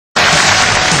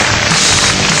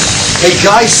Hey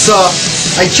guys,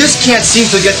 I just can't seem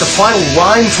to get the final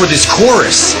rhyme for this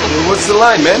chorus. What's the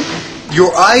line, man?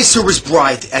 Your eyes are as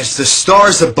bright as the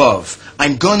stars above.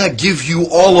 I'm gonna give you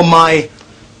all of my...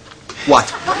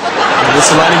 What? What's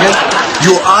the line again?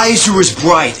 Your eyes are as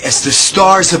bright as the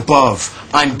stars above.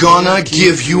 I'm gonna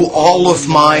give you all of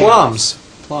my... Plums.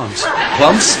 Plums.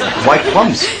 Plums? Why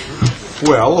plums?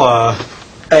 Well,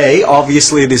 A,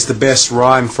 obviously it is the best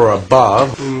rhyme for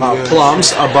above.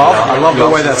 Plums, above. I love the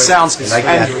way that sounds.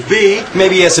 And B,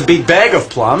 maybe he has a big bag of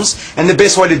plums, and the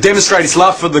best way to demonstrate his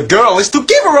love for the girl is to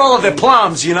give her all of their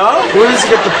plums, you know? Where does he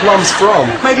get the plums from?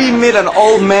 Maybe he met an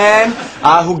old man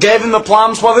who gave him the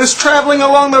plums while he was traveling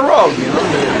along the road, you know?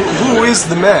 Who is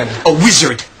the man? A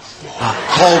wizard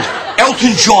called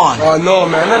Elton John. Oh, no,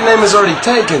 man. That name is already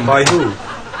taken. By who?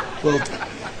 Well,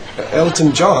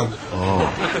 Elton John.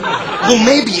 Well,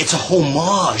 maybe it's a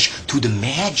homage to the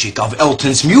magic of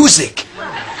Elton's music.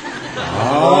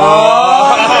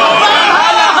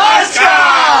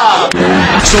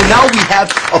 So now we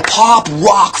have a pop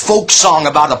rock folk song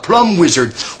about a plum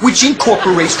wizard, which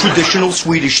incorporates traditional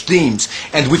Swedish themes,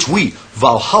 and which we,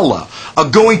 Valhalla, are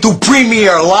going to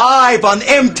premiere live on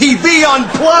MTV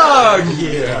Unplugged.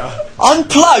 Yeah.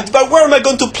 Unplugged? But where am I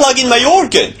going to plug in my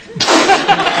organ? 1, 2,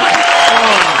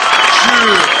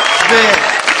 3,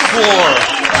 4.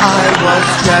 I was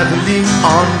traveling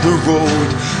on the road.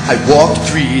 I walked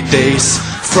 3 days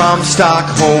from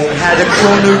Stockholm. Had a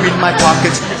kroner in my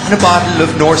pocket and a bottle of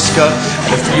Norska,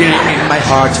 and a feeling in my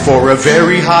heart for a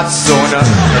very hot sauna.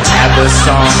 And had a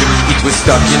song, it was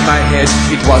stuck in my head.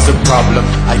 It was a problem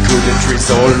I couldn't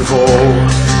resolve. Oh,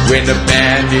 when a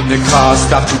man in the car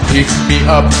stopped to pick me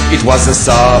up, it was a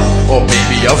Saab or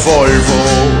maybe a Volvo.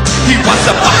 He was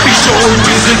a puppy show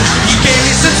wizard. He gave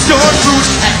me some store fruit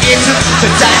and ate it,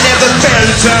 but I never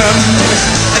felt him.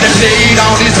 And I played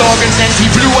on his organ and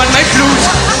he blew on my flute,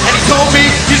 and he told me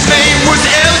his name was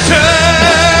Elton.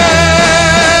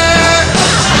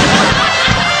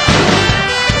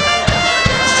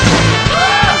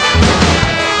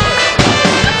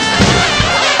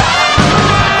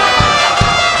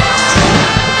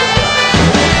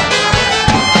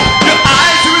 Your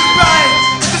eyes are as bright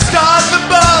as the stars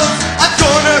above. I'm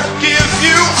gonna give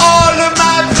you all of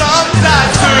my plums. I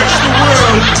searched the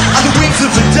world on the wings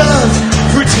of a dove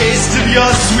for a taste of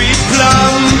your sweet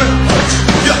plum.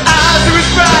 Your eyes are as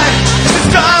bright as the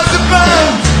stars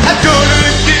above. I'm gonna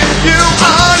give you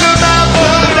all of my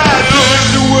plums. I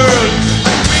searched the world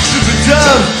on the wings of a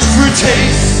dove for a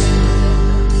taste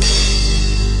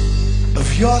of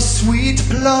your sweet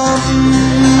plum.